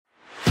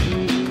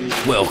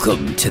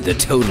Welcome to the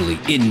totally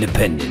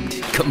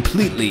independent,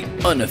 completely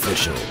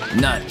unofficial,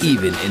 not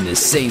even in the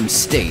same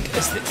state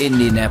as the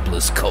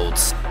Indianapolis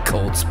Colts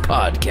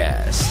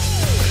podcast.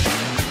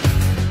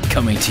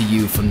 Coming to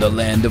you from the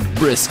land of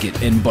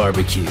brisket and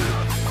barbecue,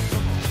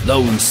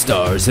 Lone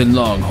Stars and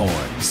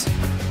Longhorns,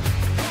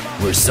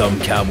 where some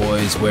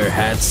cowboys wear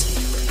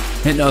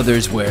hats and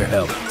others wear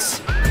helmets.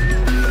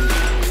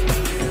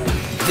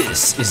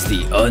 This is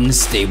the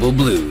Unstable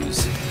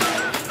Blues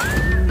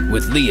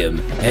with Liam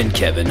and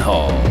Kevin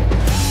Hall.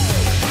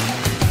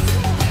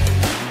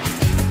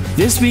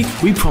 This week,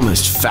 we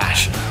promised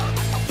fashion.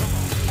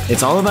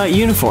 It's all about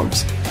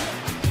uniforms.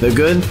 The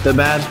good, the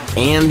bad,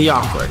 and the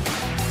awkward.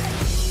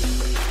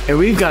 And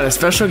we've got a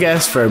special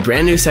guest for a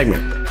brand new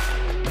segment.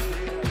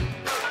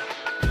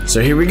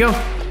 So here we go.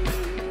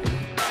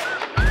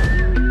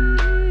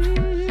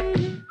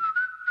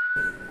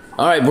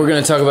 All right, we're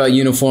going to talk about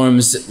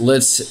uniforms.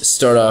 Let's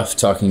start off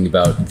talking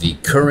about the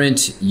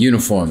current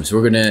uniforms.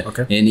 We're going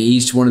to, in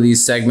each one of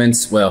these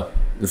segments, well,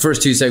 the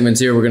first two segments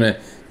here, we're going to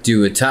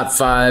do a top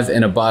 5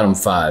 and a bottom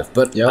 5.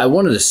 But I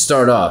wanted to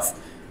start off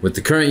with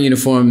the current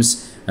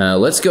uniforms.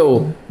 Let's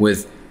go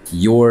with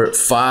your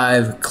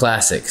 5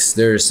 classics.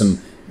 There are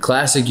some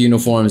classic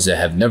uniforms that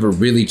have never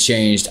really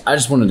changed. I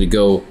just wanted to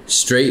go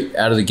straight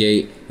out of the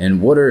gate. And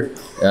what are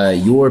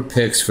your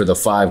picks for the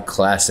 5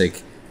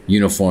 classic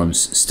uniforms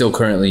still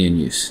currently in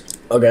use?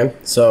 Okay,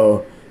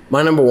 so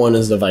my number 1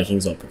 is the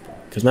Vikings all purple.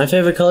 Because my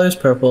favorite color is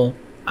purple,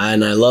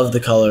 and I love the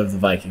color of the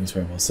Vikings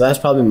purple. So that's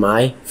probably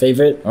my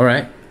favorite. All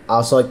right. I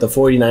also like the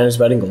 49ers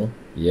red and gold.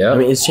 Yeah. I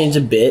mean, it's changed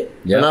a bit,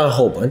 but not a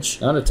whole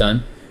bunch. Not a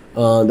ton.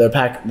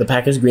 The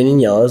Packers green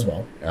and yellow as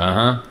well.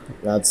 Uh-huh.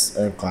 That's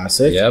a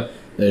classic. Yep.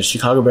 The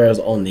Chicago Bears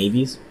all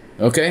navies.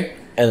 Okay.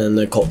 And then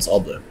the Colts all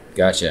blue.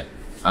 Gotcha.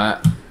 I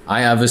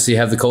obviously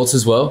have the Colts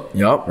as well.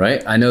 Yep.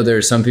 Right? I know there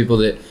are some people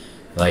that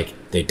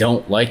they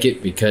don't like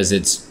it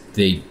because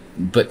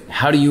but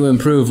how do you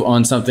improve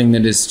on something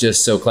that is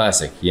just so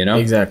classic, you know?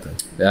 Exactly.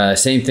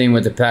 Same thing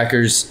with the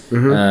Packers.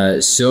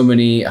 Mm-hmm. So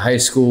many high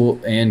school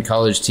and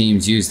college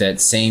teams use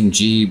that same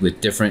G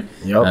with different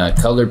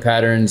color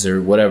patterns or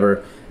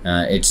whatever.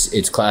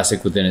 It's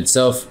classic within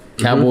itself.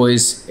 Mm-hmm.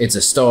 Cowboys, it's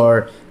a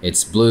star.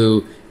 It's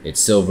blue. It's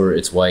silver.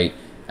 It's white.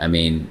 I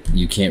mean,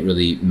 you can't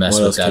really mess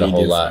with that a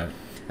whole lot.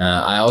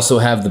 I also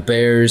have the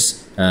Bears.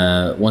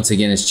 Once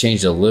again, it's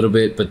changed a little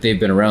bit, but they've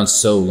been around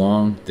so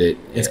long that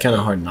it's kind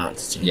of hard not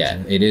to change.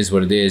 Yeah, it is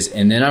what it is.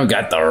 And then I've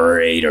got the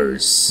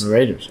Raiders. The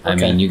Raiders. Okay. I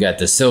mean, you got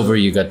the silver,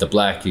 you got the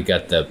black, you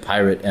got the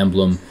pirate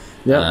emblem.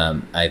 Yeah.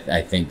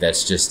 I think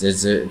that's just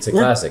it's a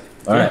classic.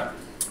 All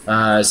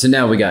right. So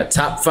now we got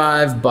top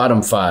 5,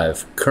 bottom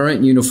 5,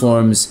 current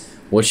uniforms.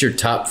 What's your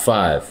top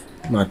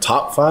 5? My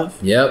top 5?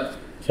 Yep.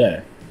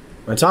 Okay.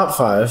 My top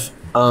 5.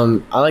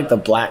 I like the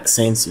black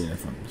Saints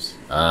uniforms.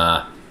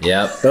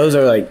 Yep. Those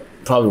are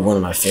probably one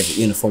of my favorite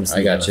uniforms.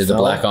 I got you. The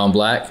black on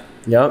black.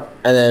 Yep.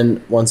 And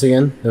then once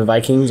again, the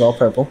Vikings all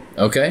purple.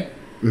 Okay.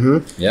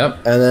 Mm-hmm.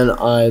 Yep. And then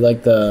I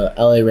like the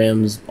LA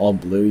Rams all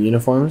blue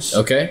uniforms.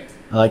 Okay.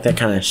 I like that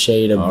kind of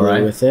shade of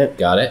blue with it.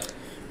 Got it.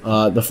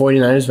 The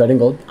 49ers red and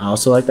gold. I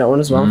also like that one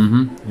as well.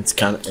 Mm-hmm. It's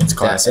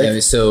classic. Yeah,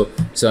 so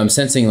I'm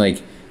sensing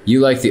you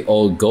like the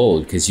old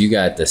gold because you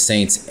got the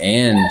Saints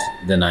and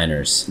the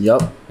Niners.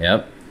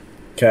 Yep.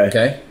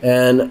 Okay.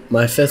 And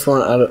my 5th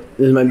one,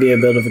 this might be a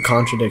bit of a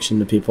contradiction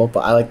to people,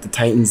 but I like the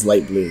Titans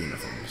light blue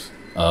uniforms.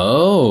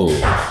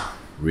 Oh,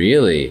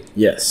 really?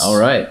 Yes. All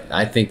right.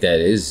 I think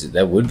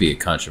that would be a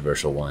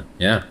controversial one.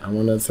 Yeah. I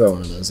want to throw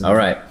one of those in. All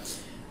right.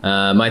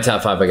 My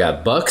top 5, I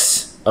got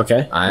Bucks.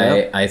 Okay.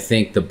 I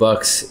think the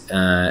Bucks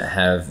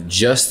have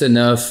just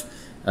enough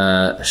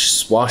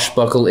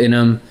swashbuckle in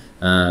them,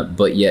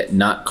 but yet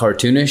not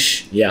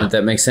cartoonish. Yeah. If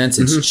that makes sense.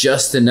 Mm-hmm. It's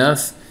just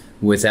enough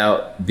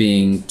without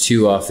being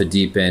too off the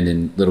deep end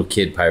and little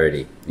kid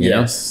piratey.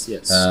 Yes.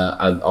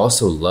 I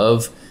also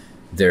love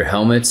their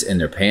helmets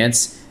and their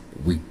pants.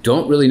 We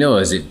don't really know,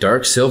 is it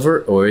dark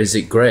silver or is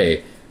it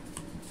gray?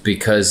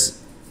 Because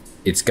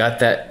it's got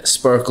that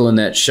sparkle and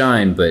that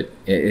shine, but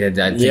I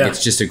think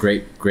it's just a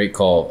great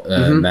call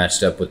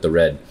matched up with the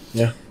red.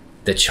 Yeah.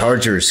 The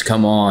Chargers,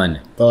 come on.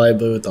 The light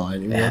blue with the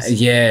lightning.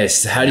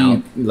 Yes. How do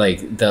you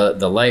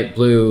the light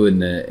blue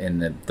and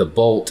the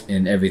bolt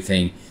and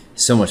everything?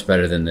 So much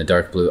better than the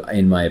dark blue,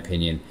 in my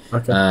opinion.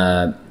 Okay.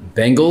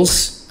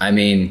 Bengals, I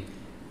mean,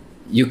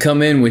 you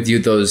come in with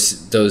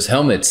those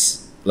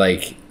helmets,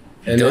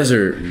 those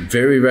are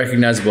very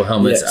recognizable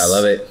helmets. Yes. I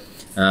love it.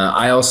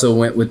 I also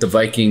went with the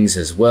Vikings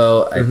as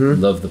well. I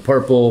love the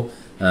purple.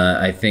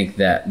 I think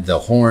that the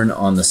horn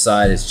on the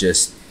side is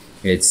just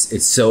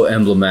it's so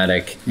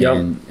emblematic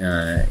and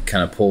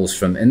kind of pulls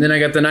from. And then I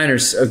got the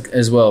Niners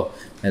as well.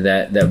 And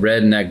that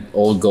red and that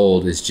old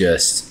gold is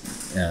just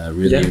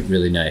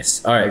really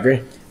nice. All right, I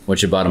agree.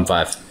 What's your bottom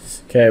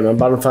 5? Okay, my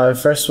bottom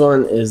 5. First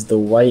one is the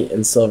white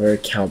and silver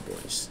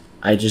Cowboys.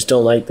 I just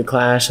don't like the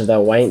clash of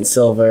that white and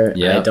silver.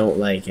 Yeah. I don't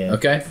like it.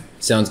 Okay.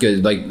 Sounds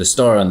good. Like the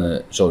star on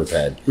the shoulder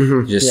pad.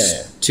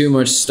 Just too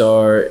much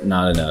star,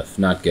 not enough.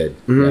 Not good.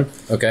 Yeah.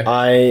 Okay.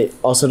 I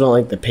also don't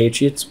like the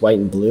Patriots white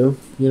and blue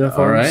uniforms.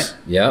 All right.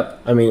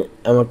 Yep. I mean,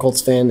 I'm a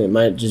Colts fan. It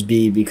might just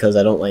be because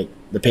I don't like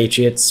the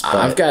Patriots. But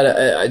I've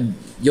got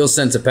you'll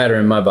sense a pattern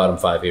in my bottom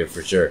 5 here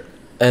for sure.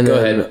 And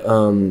Go then,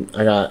 ahead.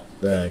 I got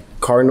the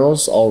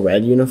Cardinals all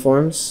red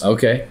uniforms.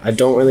 Okay. I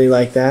don't really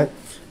like that.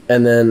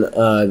 And then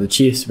the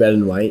Chiefs red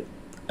and white.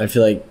 I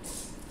feel like,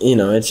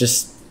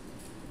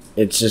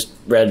 it's just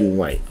red and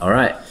white. All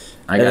right.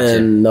 I got and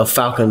then you. the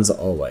Falcons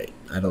all white.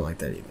 I don't like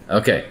that either.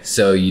 Okay.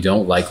 So you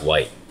don't like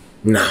white.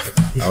 No.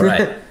 All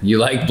right. You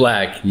like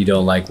black. You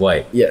don't like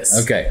white.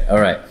 Yes. Okay. All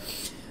right.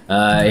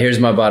 Here's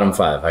my bottom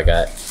 5. I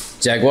got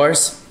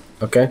Jaguars.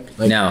 Okay.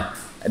 Now,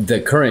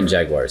 the current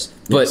Jaguars.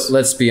 But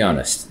let's be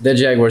honest. The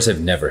Jaguars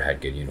have never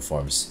had good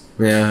uniforms.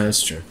 Yeah,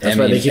 that's true. That's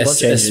why they keep on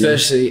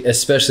changing.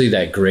 Especially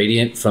that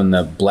gradient from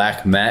the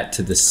black matte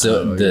to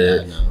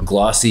the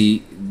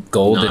glossy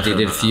gold that they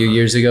did a few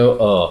years ago.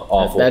 Oh,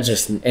 awful. That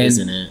just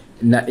isn't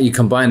it. You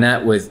combine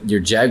that with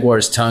your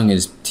Jaguar's tongue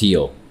is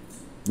teal.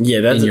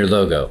 Yeah, that's in your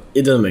logo.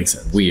 It doesn't make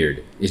sense.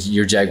 Weird.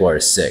 Your Jaguar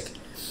is sick.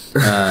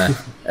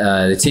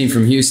 The team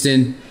from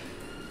Houston,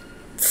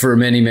 for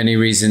many, many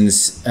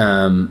reasons,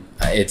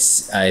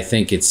 I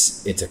think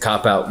it's a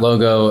cop-out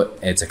logo.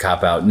 It's a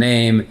cop-out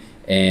name.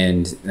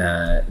 And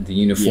the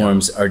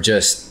uniforms are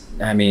just,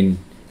 I mean,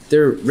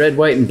 they're red,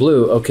 white, and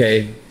blue.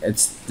 Okay.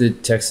 It's the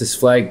Texas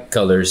flag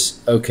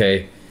colors.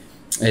 Okay.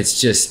 It's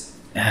just,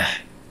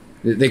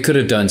 they could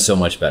have done so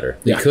much better.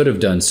 They could have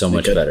done so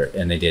much better,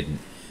 and they didn't.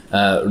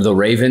 The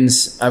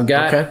Ravens I've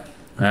got. Okay.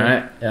 All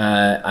right.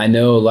 I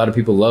know a lot of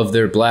people love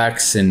their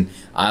blacks, and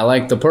I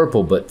like the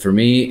purple, but for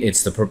me,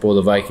 it's the purple of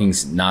the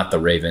Vikings, not the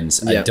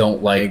Ravens. I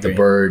don't like the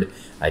bird.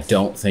 I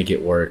don't think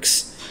it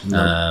works.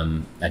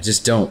 No. I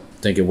just don't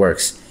think it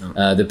works.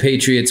 No. The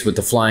Patriots with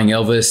the flying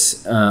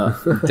Elvis,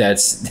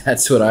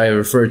 that's what I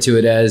refer to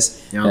it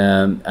as.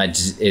 Yep.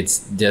 It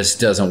just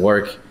doesn't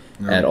work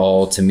at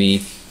all to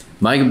me.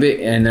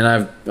 And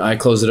then I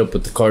close it up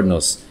with the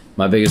Cardinals.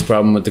 My biggest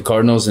problem with the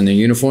Cardinals and their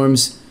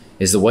uniforms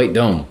is the white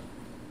dome.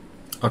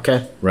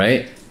 Okay.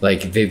 Right?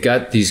 Like, they've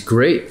got these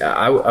great,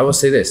 I will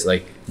say this,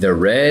 like, their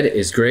red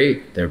is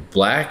great, their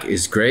black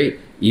is great,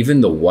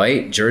 even the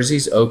white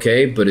jerseys,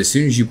 okay, but as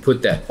soon as you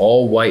put that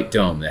all white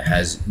dome that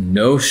has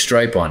no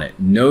stripe on it,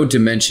 no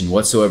dimension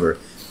whatsoever,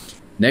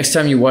 next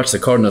time you watch the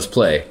Cardinals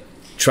play,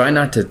 try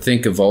not to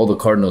think of all the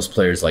Cardinals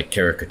players like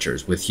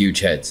caricatures with huge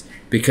heads,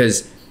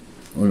 because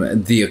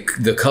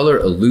the color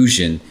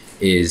illusion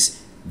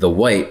is the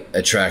white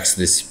attracts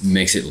this,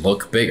 makes it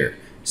look bigger.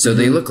 So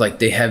they look like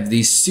they have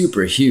these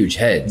super huge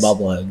heads.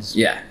 Bobbleheads.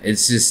 Yeah,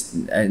 it's just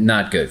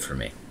not good for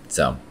me.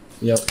 So.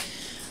 Yep.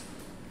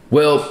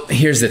 Well,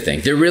 here's the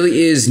thing. There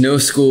really is no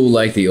school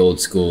like the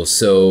old school,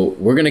 so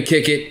we're going to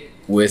kick it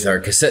with our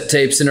cassette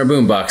tapes and our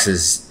boom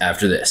boxes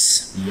after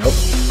this. Yep.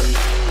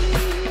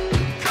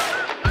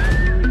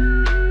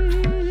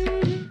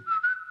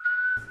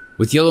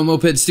 With Yellow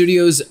Moped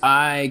Studios,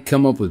 I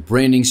come up with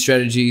branding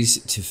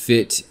strategies to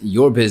fit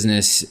your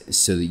business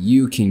so that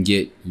you can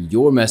get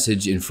your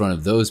message in front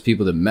of those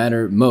people that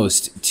matter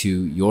most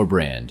to your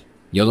brand.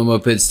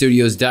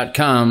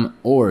 YellowMopedStudios.com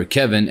or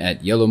Kevin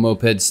at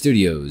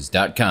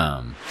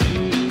YellowMopedStudios.com.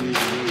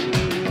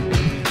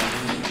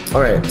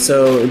 All right,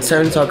 so it's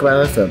time to talk about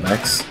our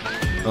throwbacks.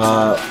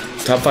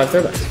 Top 5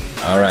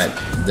 throwbacks. All right,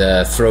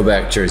 the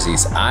throwback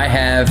jerseys. I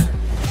have,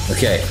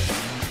 okay,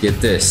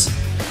 get this.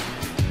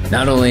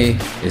 Not only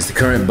is the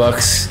current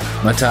Bucks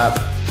my top,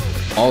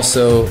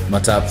 also my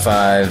top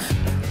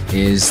 5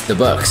 is the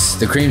Bucks,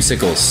 the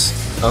Creamsicles.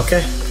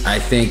 Okay. I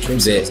think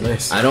that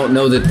nice. I don't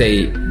know that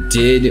they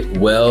did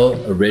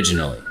well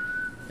originally,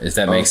 if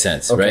that makes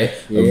sense, okay. right?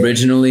 Yeah.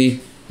 Originally,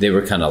 they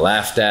were kind of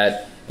laughed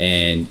at,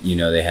 and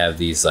they have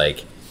these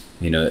it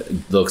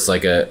looks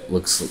like a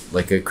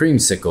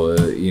creamsicle,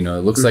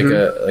 it looks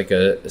like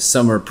a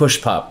summer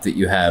push pop that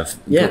you have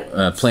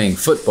playing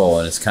football,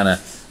 and it's kind of.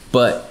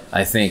 But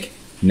I think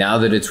now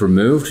that it's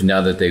removed, now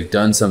that they've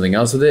done something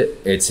else with it,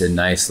 it's a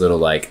nice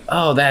little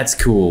oh, that's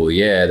cool,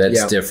 yeah,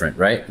 that's different,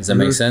 right? Does that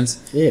make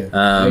sense? Yeah,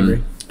 I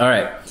agree. All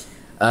right.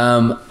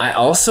 I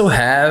also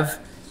have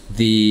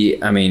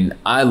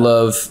I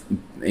love,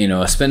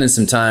 spending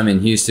some time in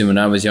Houston when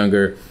I was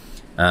younger.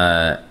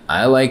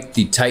 I like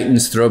the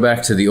Titans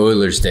throwback to the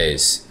Oilers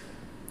days.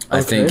 Okay.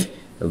 I think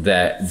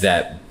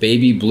that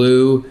baby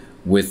blue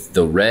with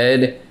the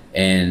red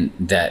and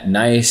that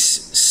nice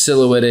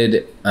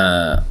silhouetted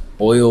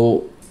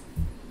oil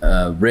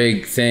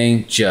rig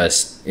thing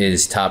just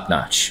is top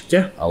notch.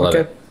 Yeah, I love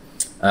it.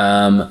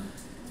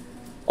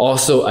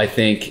 Also, I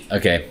think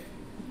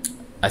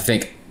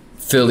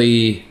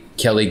Philly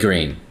Kelly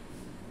Green,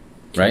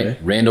 right? Okay.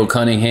 Randall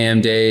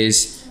Cunningham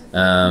days,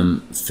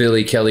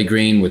 Philly Kelly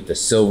Green with the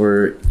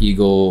silver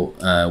eagle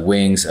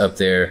wings up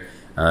there,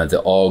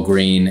 the all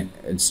green.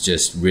 It's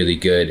just really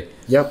good.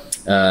 Yep.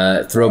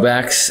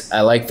 Throwbacks,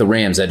 I like the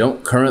Rams. I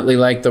don't currently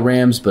like the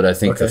Rams, but I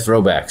think the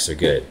throwbacks are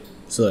good.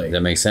 So does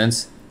that make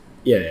sense?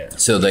 Yeah.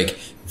 So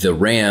the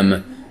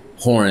Ram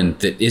horn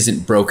that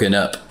isn't broken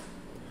up.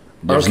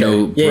 There's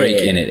no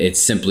break in it. It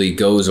simply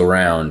goes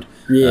around.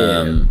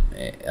 Kind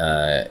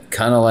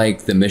of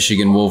like the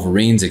Michigan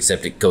Wolverines,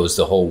 except it goes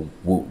the whole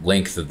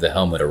length of the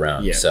helmet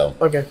around. Yeah. So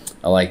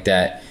I like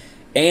that.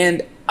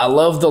 And I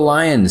love the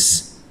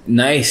Lions.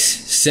 Nice,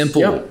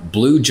 simple,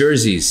 blue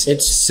jerseys.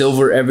 It's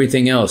silver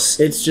everything else.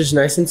 It's just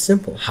nice and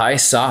simple. High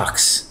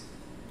socks.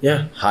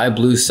 Yeah. High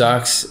blue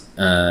socks.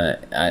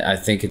 I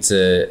think it's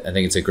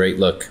a great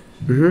look.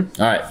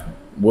 Mm-hmm. All right.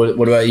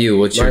 What about you?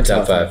 What's your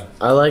top five?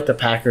 I like the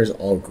Packers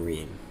all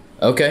green.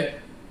 Okay.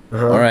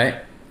 All right.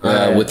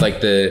 With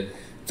like the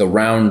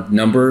round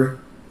number?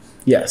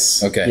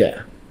 Yes. Okay.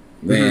 Yeah.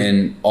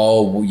 And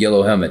all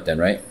yellow helmet then,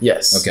 right?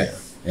 Yes. Okay.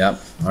 Yeah.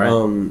 All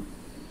right.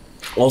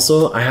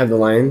 Also, I have the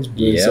Lions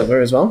blue and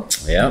silver as well.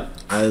 Yeah.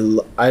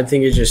 I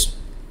think it's just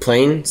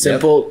plain,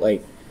 simple,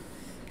 like...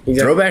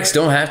 Throwbacks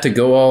don't have to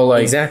go all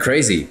like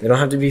crazy. They don't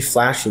have to be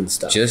flashing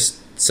stuff. Just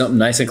something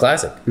nice and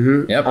classic.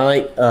 Mm-hmm. Yep. I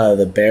like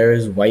the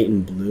Bears white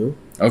and blue.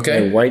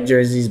 Okay. White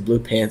jerseys, blue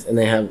pants, and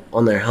they have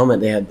on their helmet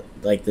they have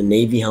like the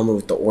navy helmet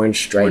with the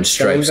orange stripes. Orange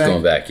stripes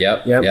going back.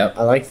 Yep.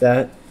 I like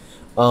that.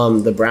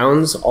 The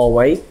Browns all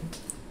white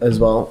as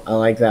well. I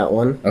like that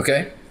one.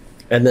 Okay.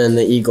 And then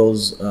the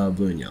Eagles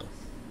blue and yellow.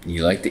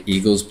 You like the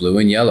Eagles blue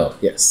and yellow?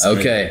 Yes.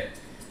 Okay.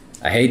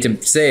 I hate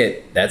to say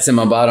it, that's in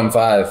my bottom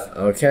five.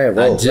 Okay,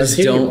 well, I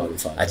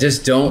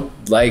just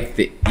don't like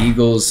the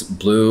Eagles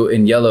blue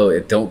and yellow. I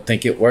don't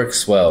think it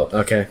works well.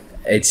 Okay.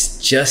 It's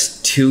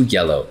just too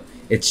yellow.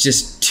 It's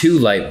just too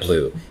light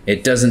blue.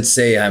 It doesn't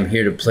say I'm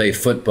here to play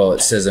football.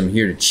 It says I'm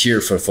here to cheer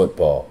for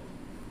football.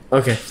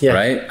 Okay, yeah.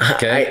 Right?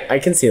 Okay. I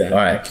can see that. All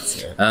right.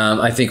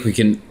 I think we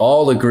can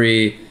all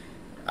agree,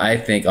 I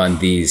think, on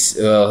these.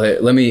 Well,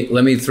 let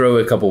me throw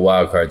a couple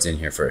wild cards in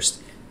here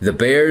first. The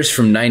Bears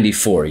from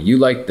 94. You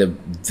like the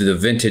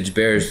vintage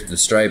Bears with the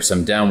stripes.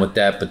 I'm down with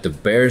that. But the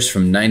Bears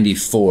from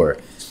 94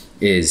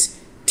 is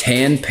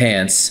tan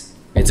pants.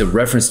 It's a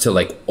reference to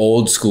like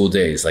old school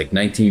days, like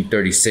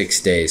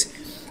 1936 days.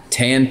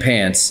 Tan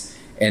pants.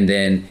 And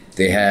then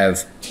they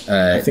have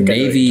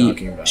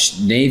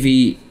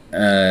navy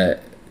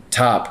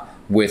top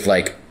with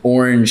like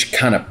orange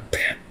kind of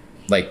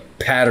like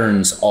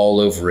patterns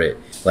all over it.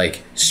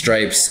 Like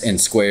stripes and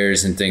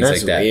squares and things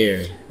like that.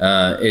 Weird.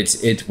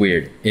 It's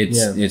weird.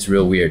 It's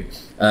real weird.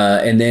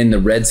 And then the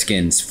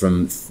Redskins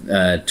from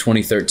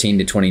 2013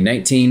 to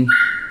 2019,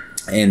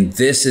 and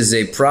this is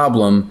a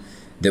problem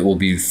that will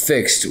be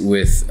fixed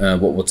with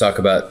what we'll talk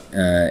about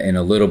in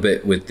a little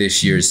bit with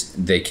this year's.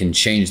 They can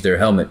change their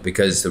helmet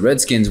because the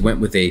Redskins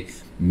went with a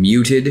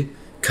muted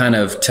kind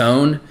of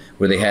tone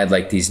where they had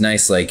like these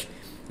nice like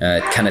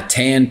kind of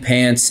tan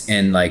pants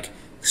and like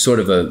sort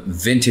of a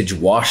vintage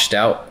washed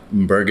out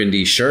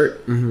burgundy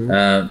shirt,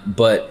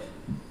 but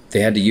they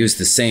had to use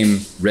the same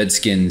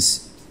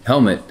Redskins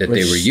helmet that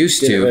they were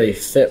used to, really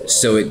fit well.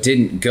 So it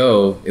didn't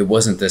go. It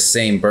wasn't the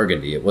same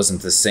burgundy. It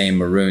wasn't the same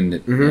maroon.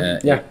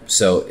 That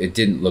so it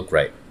didn't look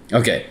right.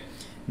 Okay,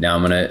 now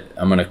I'm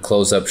gonna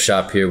close up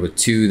shop here with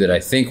two that I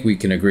think we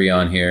can agree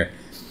on here.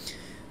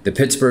 The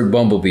Pittsburgh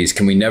Bumblebees.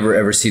 Can we never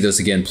ever see those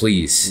again,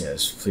 please?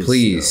 Yes, please.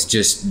 Please,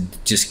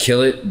 just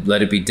kill it.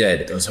 Let it be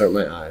dead. It does hurt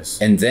my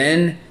eyes. And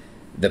then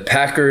the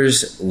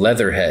Packers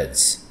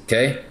Leatherheads.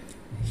 Okay,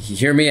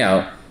 hear me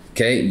out.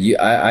 Okay,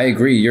 I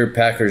agree. Your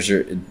Packers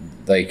are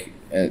like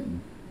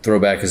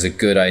throwback is a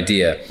good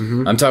idea.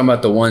 I'm talking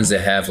about the ones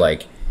that have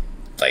like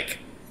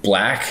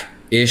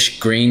black-ish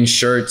green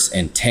shirts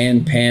and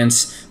tan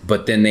pants,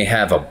 but then they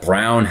have a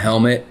brown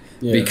helmet.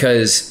 Yeah.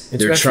 Because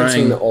they're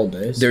trying the old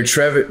days. They're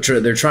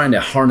trying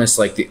to harness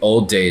like the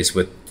old days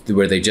with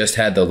where they just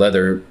had the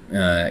leather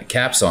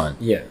caps on.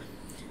 Yeah,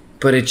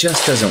 but it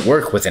just doesn't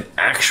work with an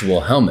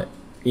actual helmet.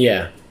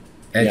 Yeah,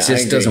 it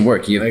just doesn't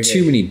work. You have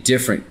too many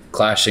different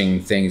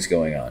clashing things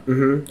going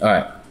on. All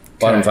right,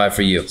 bottom five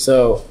for you.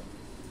 So,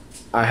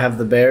 I have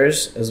the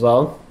Bears as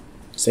well.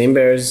 Same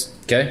Bears.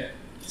 Okay.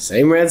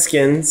 Same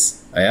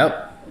Redskins.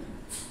 Yep.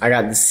 I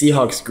got the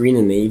Seahawks green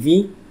and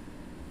navy.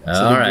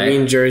 So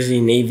green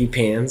jersey, navy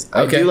pants.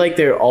 Okay. I do like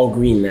they're all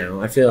green now.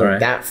 I feel like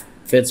that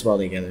fits well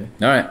together.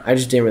 All right. I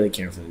just didn't really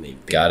care for the navy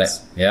pants. Got it.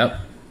 Yep.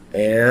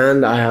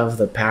 And I have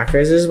the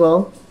Packers as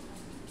well.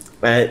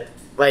 But,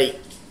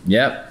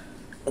 Yep.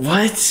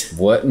 What?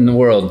 What in the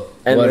world?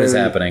 What is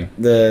happening?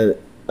 The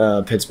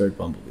Pittsburgh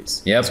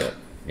Bumblebees. Yep. So.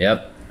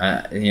 Yep.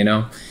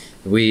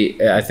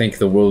 I think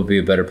the world would be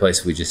a better place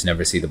if we just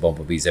never see the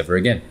Bumblebees ever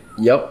again.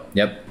 Yep.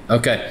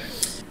 Okay.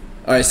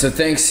 All right, so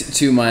thanks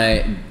to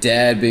my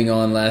dad being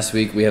on last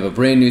week. We have a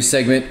brand new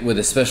segment with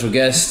a special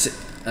guest.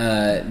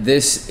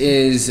 This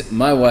is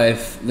my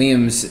wife,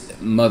 Liam's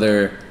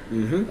mother,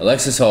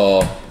 Alexis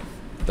Hall.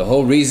 The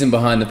whole reason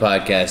behind the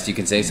podcast. You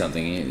can say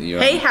something.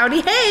 Hey,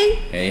 howdy, hey.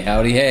 Hey,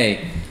 howdy,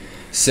 hey.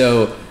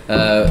 So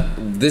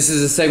this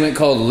is a segment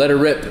called Let Her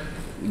Rip.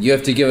 You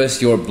have to give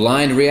us your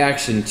blind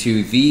reaction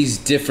to these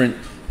different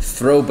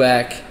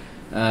throwback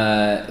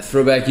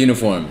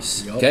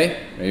uniforms. Yep. Okay,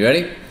 are you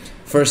ready?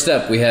 First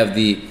up, we have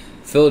the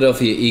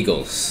Philadelphia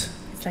Eagles.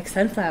 It's like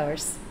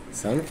sunflowers.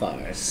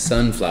 Sunflowers.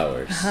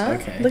 Sunflowers.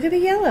 Okay. Look at the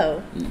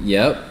yellow.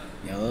 Yep.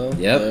 Yellow.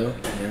 Yep. Blue,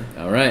 yeah.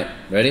 All right,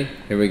 ready?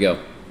 Here we go.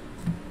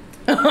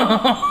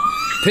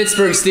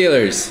 Pittsburgh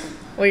Steelers.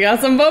 We got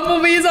some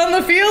bumblebees on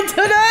the field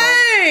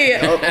today.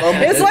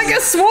 It's like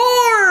a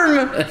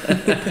swarm.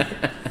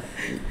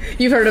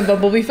 You've heard of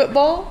bumblebee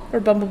football or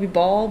bumblebee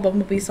ball,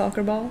 bumblebee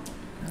soccer ball?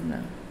 I don't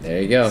know.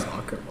 There you go.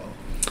 Soccer ball.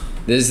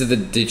 This is the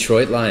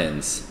Detroit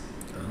Lions.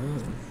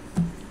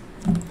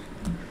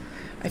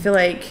 I feel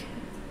like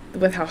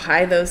with how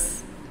high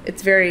those,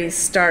 it's very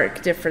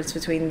stark difference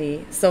between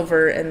the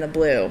silver and the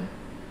blue.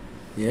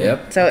 Yeah.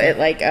 Yep. So it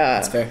like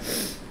That's fair.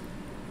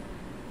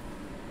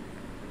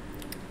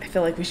 I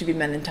feel like we should be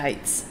men in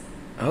tights.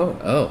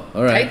 Oh,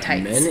 all right.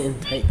 Tights. Men in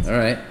tights. All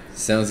right,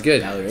 sounds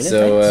good. Ballerina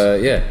So,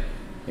 yeah,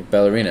 like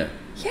ballerina.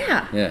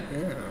 Yeah. Yeah.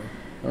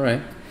 All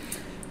right.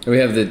 We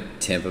have the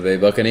Tampa Bay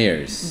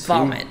Buccaneers.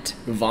 Vomit.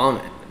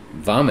 Vomit.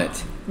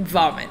 Vomit.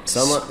 Vomit.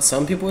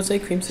 Some people would say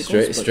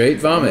creamsicles. but Straight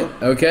vomit.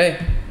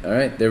 Okay. All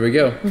right, there we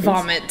go.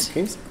 Vomit.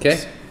 Creamsicles.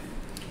 Okay.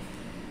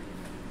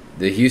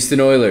 The Houston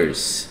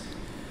Oilers.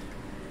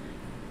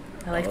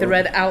 I like the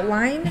red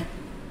outline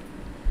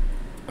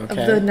Okay.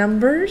 of the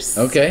numbers.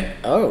 Okay.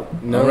 Oh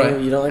no! All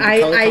right. You don't like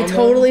the color I combo?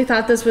 totally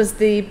thought this was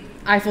the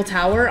Eiffel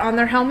Tower on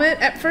their helmet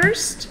at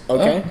first.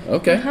 Okay. Oh,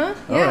 okay. Huh?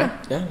 All Yeah.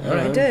 right. Yeah. All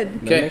right. I did.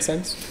 That Okay. makes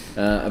sense.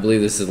 I believe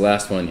this is the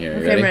last one here.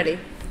 Okay, I'm ready.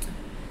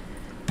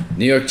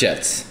 New York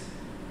Jets.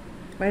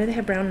 Why do they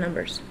have brown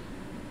numbers?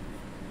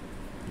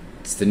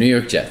 It's the New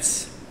York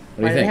Jets.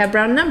 What Why do do you they think? have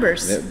brown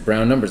numbers?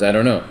 Brown numbers. I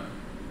don't know.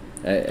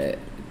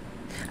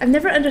 I've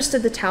never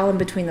understood the towel in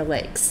between the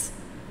legs.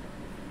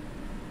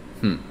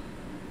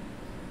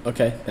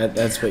 Okay.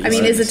 That's what you I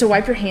mean, said. is it to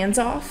wipe your hands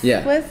off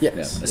Yeah. with? Yeah.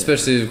 Yeah.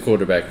 Especially as a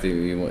quarterback,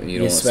 you don't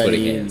You're want sweaty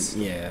sweaty hands.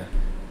 Yeah.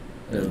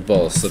 The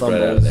ball slip right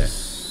out of there.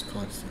 Fumbles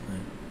constantly.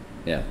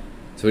 Yeah.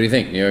 So what do you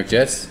think? New York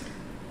Jets?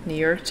 New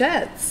York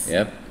Jets.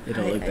 Yep. They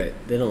don't look that.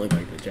 They don't look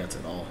like the Jets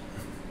at all.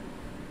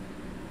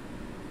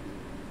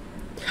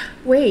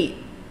 Wait,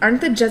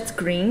 aren't the Jets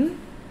green?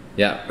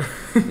 Yeah.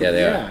 Yeah,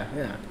 they are. Yeah.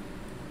 Yeah.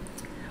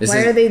 This Why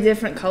is, are they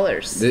different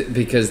colors?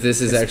 because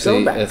this is It's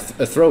actually throwback.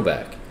 a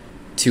throwback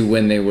to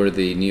when they were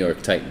the New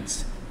York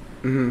Titans.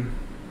 Mm-hmm.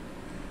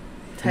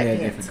 Tight Yeah,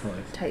 pants. different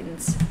colors.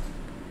 Titans.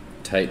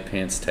 Tight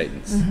pants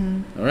Titans.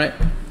 Mm-hmm. All right.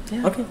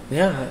 Yeah. Okay.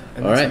 Yeah.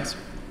 That All makes right. sense.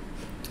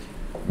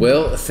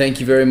 Well, thank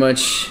you very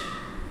much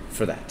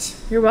for that.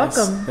 You're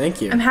welcome. Yes,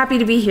 thank you. I'm happy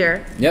to be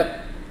here.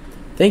 Yep.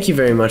 Thank you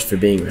very much for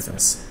being with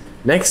us.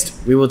 Next,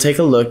 we will take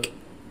a look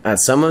at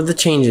some of the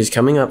changes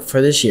coming up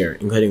for this year,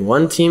 including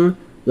one team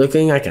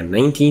looking like a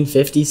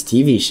 1950s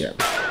TV show.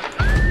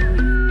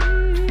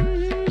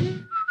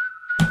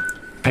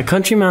 At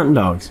Country Mountain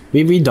Dogs,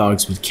 we breed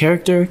dogs with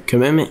character,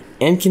 commitment,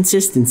 and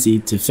consistency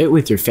to fit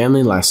with your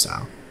family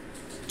lifestyle.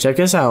 Check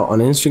us out on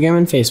Instagram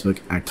and Facebook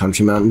at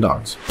Country Mountain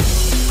Dogs.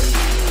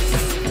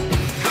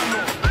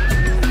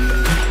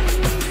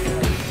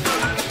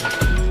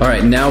 All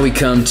right, now we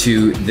come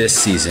to this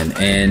season,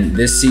 and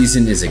this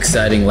season is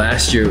exciting.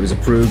 Last year, it was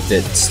approved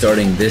that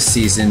starting this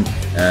season,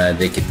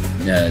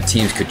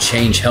 teams could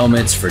change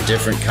helmets for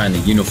different kind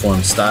of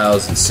uniform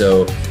styles, and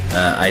so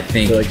I I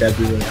think feel like that'd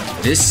be really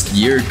helpful. this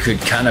year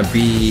could kind of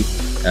be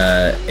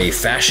a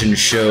fashion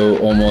show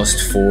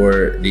almost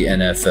for the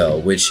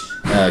NFL, which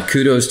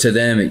kudos to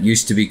them. It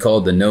used to be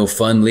called the No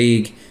Fun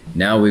League.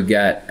 Now we've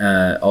got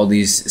all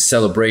these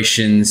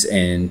celebrations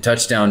and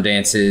touchdown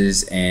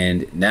dances,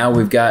 and now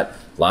we've got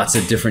lots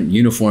of different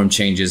uniform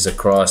changes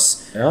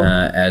across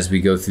as we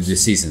go through the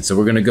season. So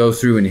we're going to go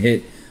through and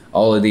hit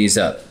all of these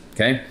up,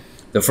 okay?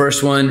 The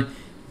first one,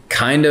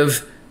 kind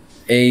of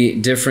a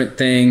different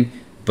thing,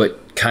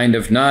 but kind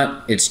of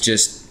not. It's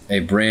just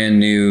a brand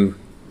new,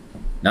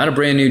 not a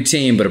brand new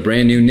team, but a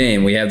brand new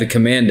name. We have the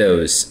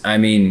Commandos. I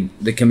mean,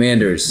 the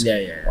Commanders.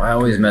 Yeah. I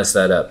always mess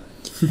that up.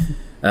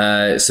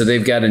 So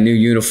they've got a new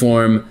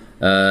uniform,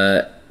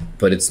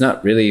 but it's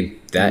not really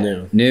that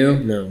new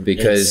No,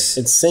 because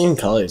it's same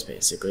colors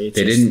basically. It's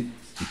they just- didn't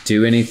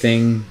do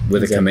anything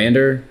with Exactly. a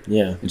commander.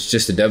 Yeah. It's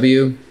just a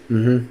W.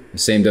 Mm-hmm. The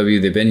same W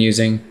they've been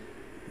using.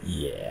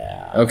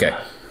 Yeah. Okay.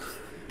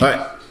 All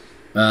right.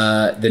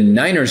 The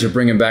Niners are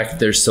bringing back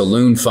their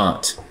saloon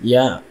font.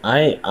 Yeah,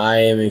 I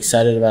am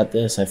excited about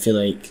this. I feel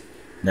like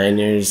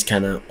Niners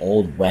kind of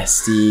old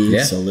westy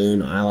Yeah.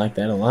 saloon. I like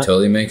that a lot.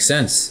 Totally makes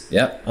sense.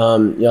 Yep.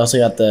 You also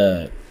got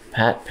the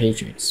Pat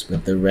Patriots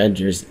with the red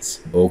jerseys.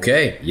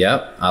 Okay.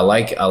 Yep. I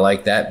like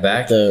that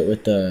back.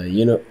 With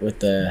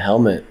the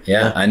helmet.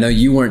 Yeah. I know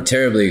you weren't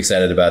terribly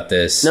excited about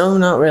this. No,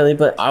 not really,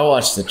 but I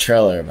watched the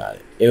trailer about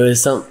it. It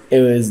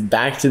was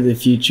Back to the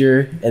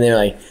Future, and they're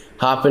like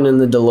hopping in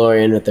the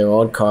DeLorean with their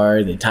old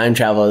car. They time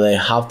travel. They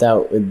hopped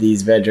out with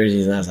these red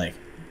jerseys, and I was like,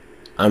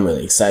 I'm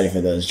really excited for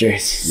those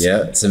jerseys.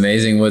 Yeah. It's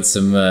amazing what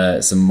some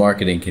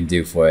marketing can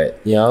do for it.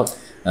 Yep.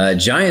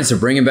 Giants are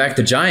bringing back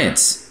the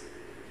Giants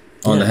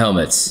on the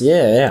helmets.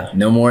 Yeah.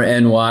 No more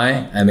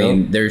NY. I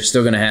mean, they're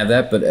still going to have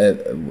that, but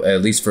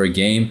at least for a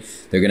game,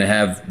 they're going to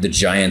have the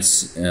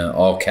Giants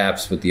all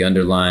caps with the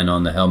underline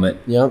on the helmet.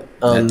 Yep.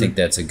 I think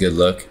that's a good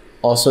look.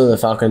 Also, the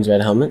Falcons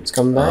red helmets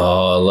coming back.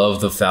 Oh, I love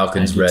the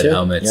Falcons I do red too.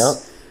 helmets.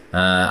 Yep.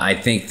 I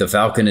think the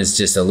Falcon is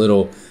just a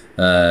little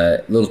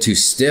too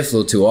stiff, a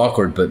little too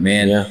awkward. But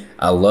man,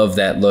 I love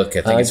that look.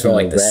 I think it's from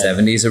like the red.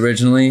 70s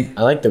originally.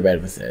 I like the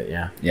red with it.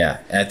 Yeah. Yeah,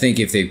 I think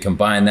if they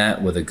combine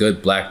that with a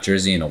good black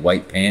jersey and a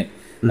white pant,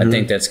 I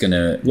think that's going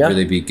to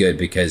really be good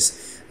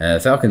because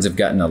Falcons have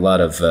gotten a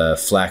lot of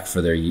flack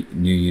for their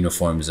new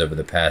uniforms over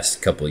the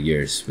past couple of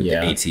years with the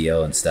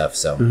ATL and stuff.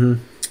 So,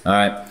 all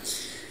right,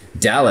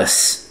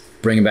 Dallas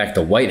bringing back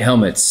the white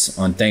helmets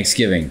on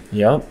Thanksgiving.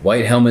 Yep.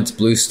 White helmets,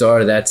 blue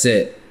star. That's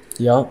it.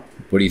 Yep.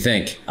 What do you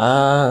think?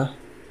 I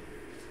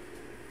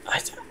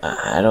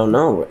don't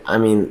know. I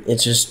mean, it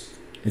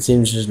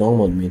seems just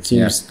normal to me. It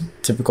seems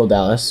typical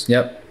Dallas.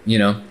 Yep. You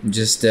know,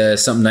 just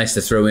something nice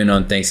to throw in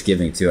on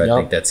Thanksgiving too. I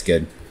think that's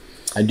good.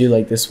 I do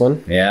like this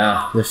one.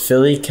 Yeah. The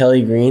Philly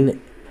Kelly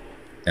green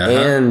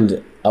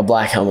and a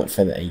black helmet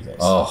for the Eagles.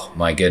 Oh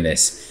my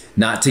goodness.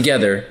 Not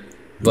together.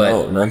 But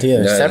no, not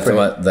together.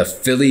 Separate. The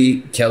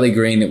Philly Kelly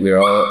green that we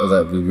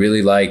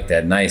really like,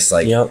 that nice,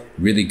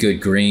 really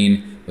good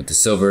green with the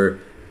silver.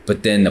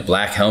 But then the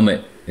black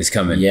helmet is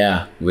coming.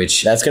 Yeah.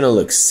 Which that's gonna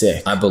look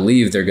sick. I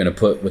believe they're gonna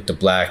put with the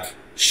black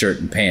shirt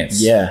and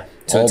pants. Yeah.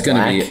 So it's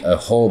gonna be a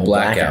whole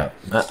blackout.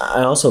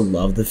 I also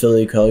love the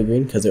Philly Kelly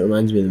green because it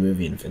reminds me of the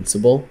movie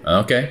Invincible.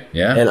 Okay.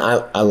 Yeah. And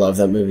I love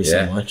that movie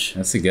so much.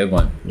 That's a good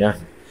one. Yeah.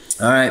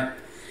 All right,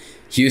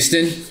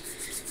 Houston,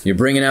 you're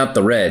bringing out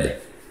the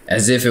red.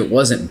 As if it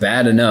wasn't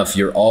bad enough,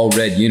 your all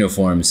red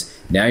uniforms.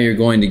 Now you're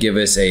going to give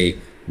us a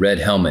red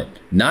helmet.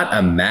 Not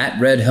a matte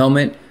red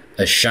helmet,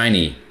 a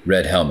shiny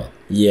red helmet.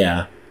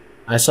 Yeah.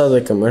 I saw the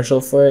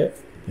commercial for it.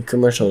 The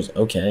commercial was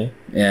okay.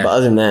 Yeah. But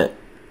other than that,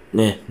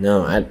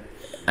 no,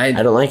 I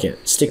don't like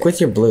it. Stick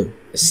with your blue.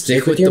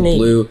 Stick with the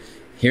blue.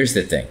 Here's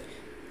the thing.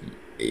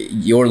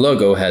 Your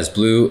logo has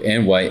blue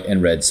and white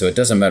and red, so it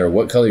doesn't matter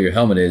what color your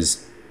helmet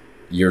is.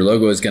 Your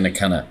logo is going to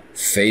kind of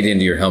fade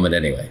into your helmet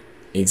anyway.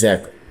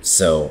 Exactly.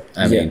 So,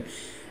 I mean,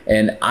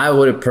 and I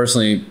would have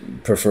personally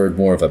preferred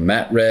more of a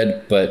matte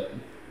red, but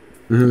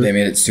they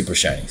made it super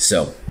shiny.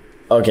 So,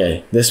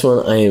 okay, this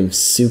one I am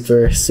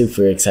super,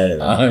 super excited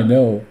about. I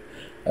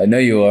know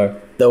you are.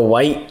 The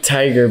white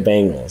Tiger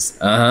Bengals.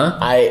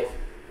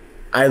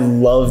 I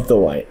love the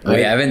white.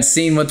 We haven't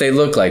seen what they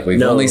look like.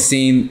 We've only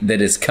seen that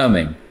it's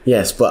coming.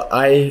 Yes, but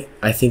I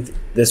think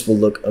this will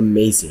look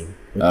amazing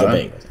with the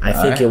Bengals. I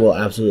think it will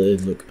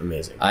absolutely look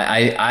amazing.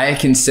 I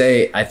can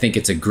say I think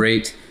it's a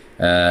great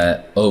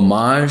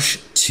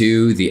homage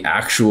to the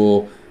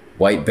actual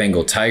white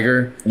Bengal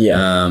tiger.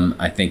 Yeah.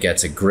 I think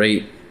that's a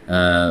great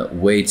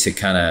way to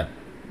kind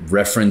of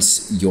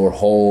reference your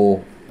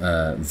whole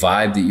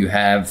vibe that you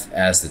have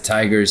as the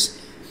Tigers.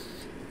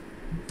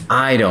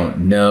 I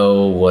don't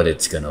know what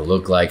it's going to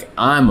look like.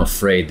 I'm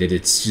afraid that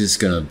it's just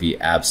going to be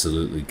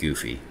absolutely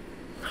goofy.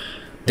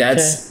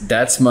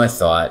 That's my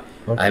thought.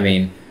 Okay. I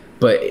mean,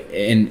 but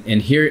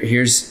and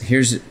here's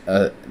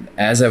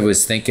as I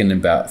was thinking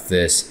about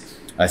this,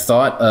 I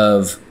thought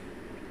of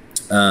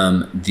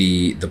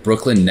the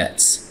Brooklyn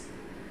Nets.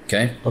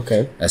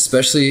 Okay.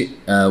 Especially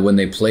when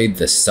they played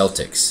the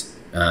Celtics,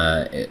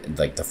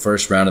 like the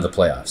first round of the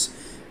playoffs.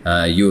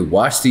 You would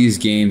watch these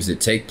games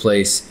that take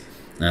place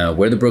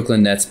where the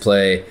Brooklyn Nets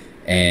play,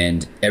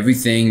 and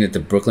everything that the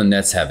Brooklyn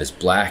Nets have is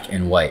black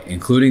and white,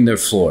 including their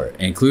floor,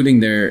 including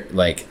their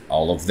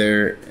all of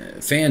their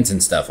fans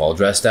and stuff, all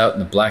dressed out in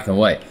the black and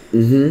white.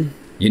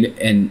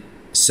 And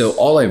so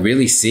all I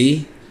really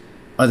see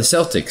are the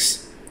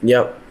Celtics.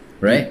 Yep.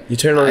 Right? You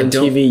turn on the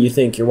TV, you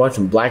think you're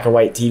watching black and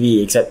white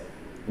TV, except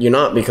you're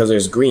not because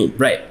there's green.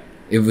 Right.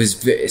 It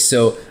was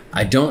so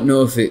I don't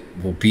know if it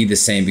will be the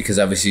same because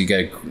obviously you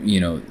got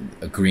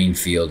a green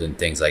field and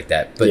things like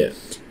that. But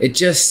it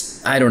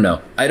just I don't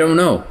know.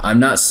 I'm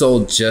not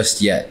sold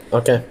just yet.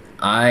 Okay.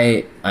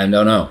 I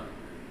don't know.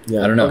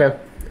 Yeah. I don't know. Okay.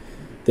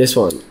 This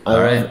one.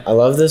 I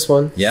love this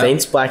one. Yeah.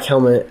 Saints black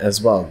helmet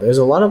as well. There's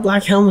a lot of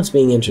black helmets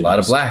being introduced.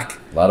 A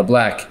lot of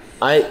black.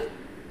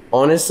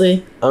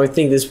 Honestly, I would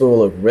think this one will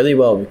look really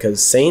well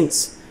because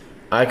Saints,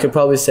 I could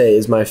probably say,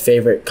 is my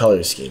favorite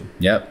color scheme.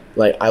 Yep.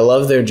 I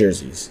love their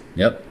jerseys.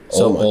 Yep.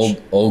 So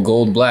much. Old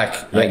gold black.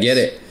 Yes. I get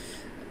it.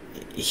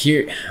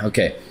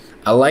 Okay.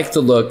 I like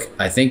the look.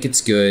 I think it's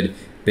good.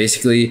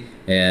 Basically,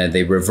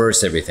 they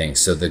reverse everything.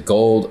 So the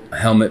gold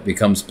helmet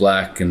becomes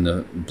black and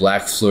the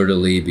black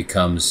fleur-de-lis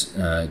becomes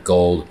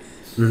gold.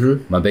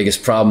 My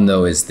biggest problem,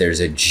 though, is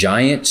there's a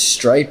giant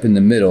stripe in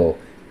the middle,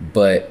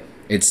 but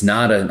it's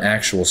not an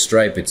actual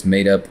stripe. It's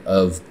made up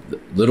of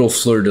little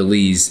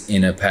fleur-de-lis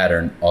in a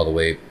pattern all the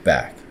way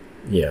back.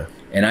 Yeah.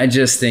 And I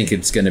just think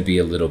it's going to be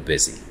a little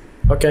busy.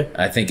 Okay.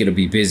 I think it'll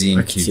be busy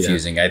and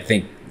confusing. I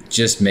think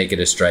just make it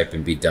a stripe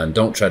and be done.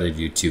 Don't try to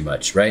do too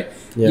much, right?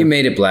 Yeah. You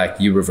made it black.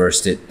 You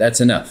reversed it.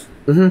 That's enough.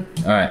 All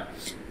right.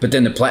 But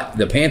then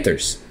the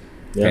Panthers.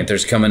 Yeah.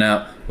 Panthers coming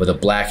out with a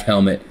black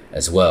helmet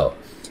as well.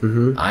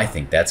 I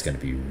think that's going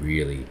to be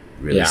really,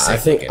 really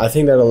sick. I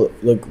think that'll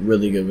look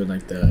really good with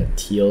the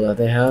teal that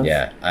they have.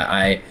 Yeah.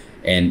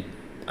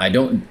 I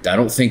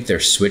don't think they're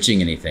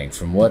switching anything.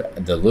 From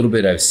what the little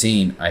bit I've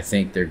seen, I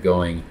think they're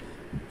going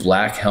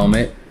black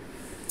helmet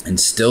and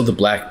still the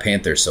Black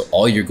Panther. So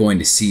all you're going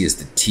to see is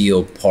the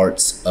teal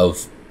parts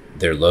of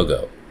their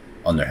logo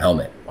on their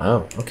helmet.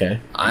 Wow. Okay.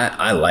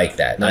 I like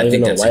that. Not I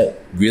think even that's a a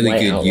really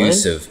good outline?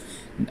 use of.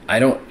 I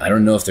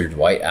don't know if they're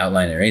white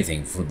outline or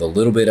anything. For the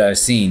little bit I've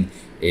seen,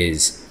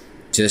 is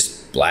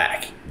just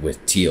black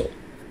with teal.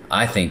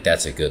 I think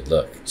that's a good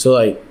look. So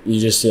like you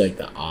just see like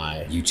the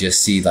eye. You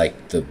just see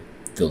like the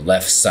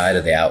left side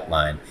of the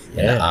outline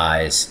and the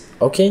eyes.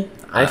 Okay.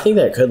 I think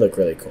that could look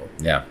really cool.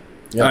 Yeah.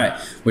 Yeah. All right.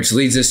 Which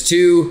leads us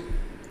to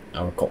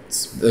Our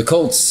Colts. the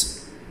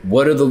Colts.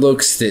 What are the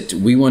looks that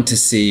we want to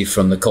see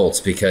from the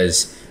Colts?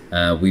 Because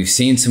we've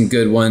seen some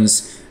good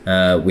ones.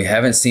 We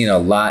haven't seen a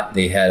lot.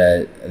 They had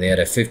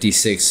a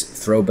 56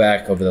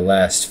 throwback over the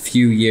last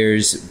few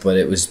years, but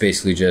it was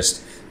basically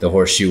just the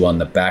horseshoe on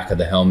the back of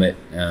the helmet,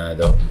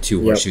 the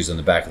two horseshoes on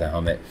the back of the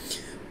helmet.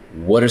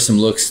 What are some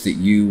looks that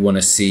you want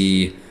to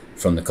see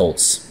from the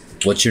Colts?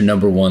 What's your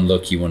number one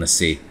look you want to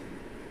see?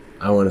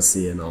 I want to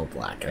see an all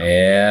black.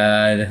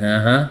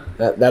 Yeah,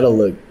 That'll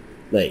look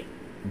like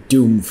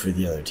doom for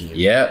the other team.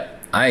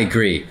 Yep, I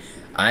agree.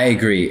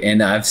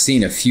 And I've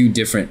seen a few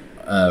different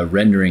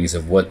renderings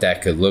of what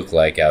that could look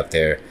like out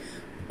there.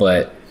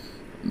 But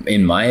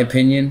in my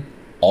opinion,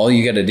 all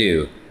you got to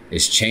do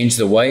is change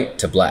the white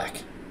to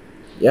black.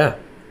 Yeah.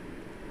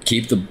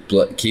 Keep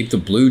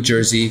the blue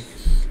jersey,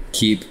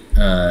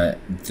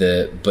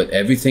 but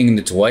everything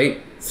that's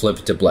white, flip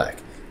it to black.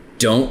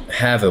 Don't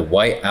have a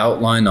white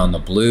outline on the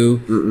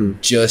blue.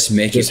 Just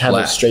make it black. Just have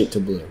it straight to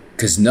blue.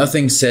 Because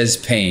nothing says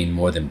pain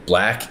more than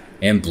black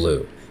and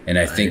blue. And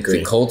I think agree.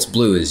 the Colts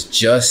blue is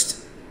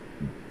just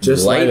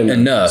light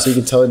enough so you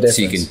can tell the difference.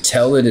 So you can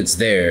tell that it's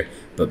there.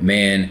 But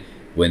man,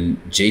 when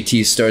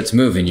JT starts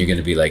moving, you're going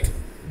to be like,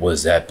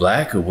 was that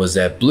black or was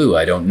that blue?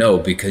 I don't know,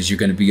 because you're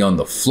going to be on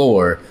the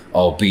floor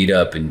all beat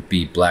up and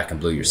be black and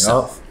blue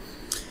yourself.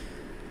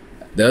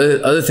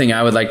 The other thing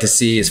I would like to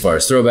see as far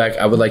as throwback,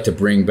 I would like to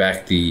bring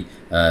back the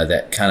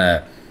that kind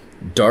of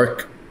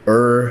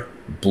darker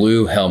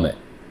blue helmet.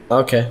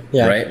 Okay.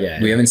 Yeah. Right?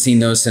 Yeah. We haven't seen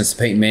those since the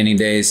Peyton Manning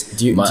days.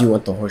 Do you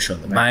want the horseshoe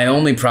on the back? My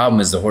only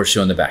problem is the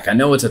horseshoe on the back. I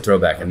know it's a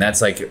throwback, and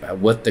that's like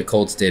what the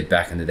Colts did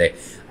back in the day.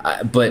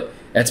 But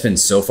that's been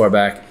so far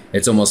back,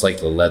 it's almost like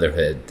the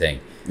Leatherhead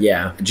thing.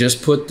 Yeah.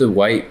 Just put the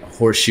white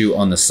horseshoe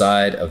on the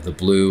side of the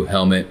blue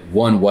helmet,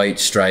 one white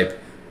stripe,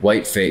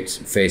 white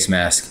face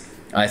mask.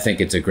 I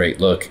think it's a great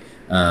look.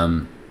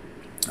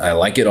 I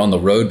like it on the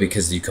road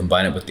because you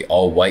combine it with the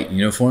all-white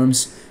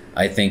uniforms.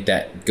 I think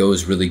that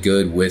goes really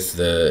good with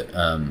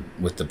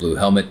the blue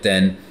helmet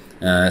then.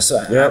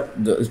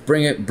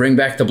 Bring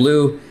back the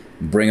blue,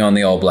 bring on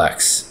the all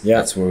blacks. Yeah.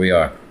 That's where we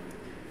are.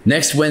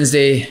 Next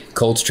Wednesday,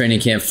 Colts training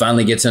camp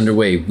finally gets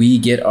underway. We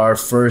get our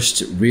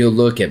first real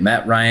look at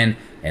Matt Ryan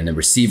and the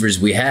receivers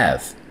we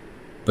have.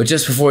 But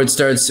just before it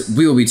starts,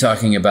 we will be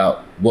talking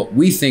about what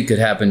we think could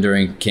happen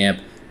during camp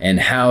and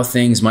how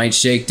things might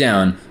shake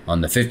down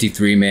on the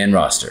 53-man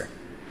roster.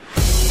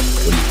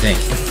 What do you think?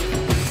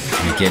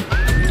 Can we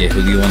get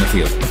Julio on the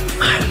field?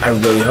 I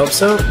really hope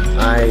so.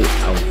 I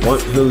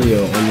want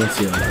Julio on the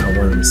field. I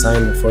want him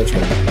signed before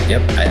training.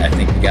 Yep, I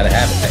think we got to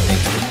have it. I think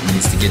it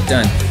needs to get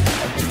done.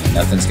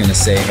 Nothing's going to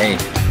say, hey,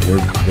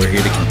 we're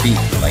here to compete.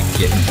 Like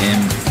getting him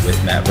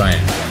with Matt Ryan,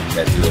 putting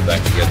that duo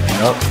back together.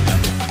 Nope.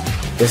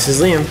 This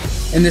is Liam.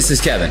 And this is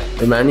Kevin.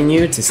 Reminding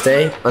you to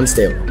stay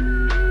unstable.